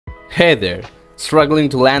Hey there, struggling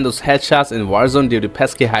to land those headshots in Warzone due to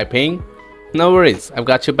pesky high ping? No worries, I've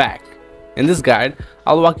got your back. In this guide,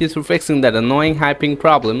 I'll walk you through fixing that annoying high ping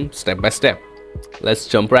problem step by step. Let's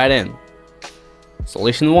jump right in.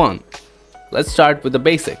 Solution 1. Let's start with the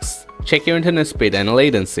basics. Check your internet speed and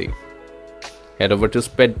latency. Head over to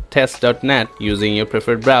speedtest.net using your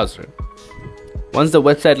preferred browser. Once the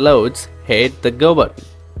website loads, hit the Go button.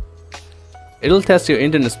 It'll test your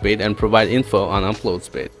internet speed and provide info on upload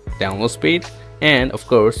speed, download speed, and of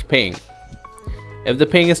course ping. If the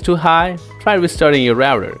ping is too high, try restarting your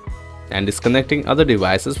router and disconnecting other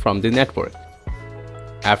devices from the network.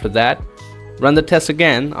 After that, run the test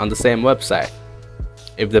again on the same website.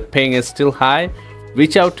 If the ping is still high,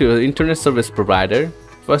 reach out to your internet service provider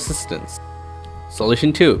for assistance.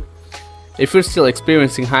 Solution 2. If you're still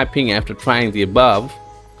experiencing high ping after trying the above,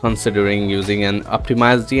 considering using an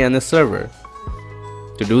optimized DNS server.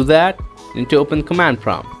 To do that, you need to open command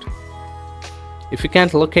prompt. If you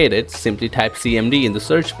can't locate it, simply type cmd in the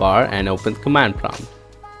search bar and open command prompt.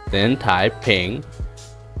 Then type ping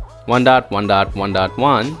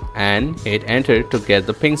 1.1.1.1 and hit enter to get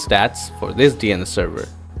the ping stats for this DNS server.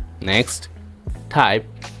 Next, type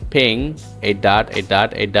ping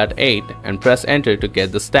 8.8.8.8 and press enter to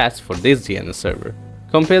get the stats for this DNS server.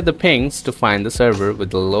 Compare the pings to find the server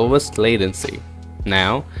with the lowest latency.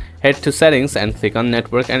 Now, head to settings and click on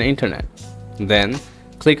network and internet. Then,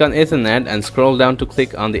 click on Ethernet and scroll down to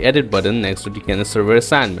click on the edit button next to DNS server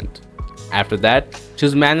assignment. After that,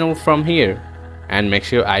 choose manual from here and make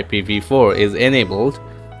sure IPv4 is enabled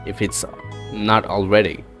if it's not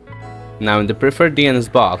already. Now in the preferred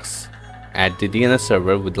DNS box, add the DNS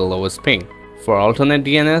server with the lowest ping. For alternate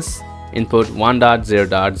DNS, input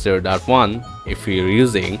 1.0.0.1 if you're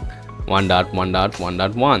using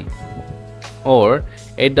 1.1.1.1 or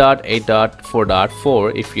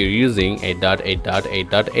 8.8.4.4 if you're using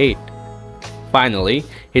 8.8.8.8. Finally,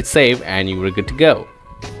 hit save and you are good to go.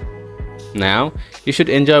 Now, you should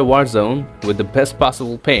enjoy Warzone with the best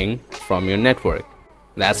possible ping from your network.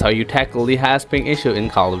 That's how you tackle the highest ping issue in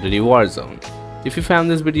Call of Duty Warzone. If you found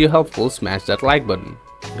this video helpful, smash that like button.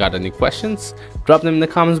 Got any questions? Drop them in the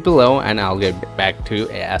comments below and I'll get back to you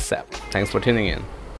ASAP. Thanks for tuning in.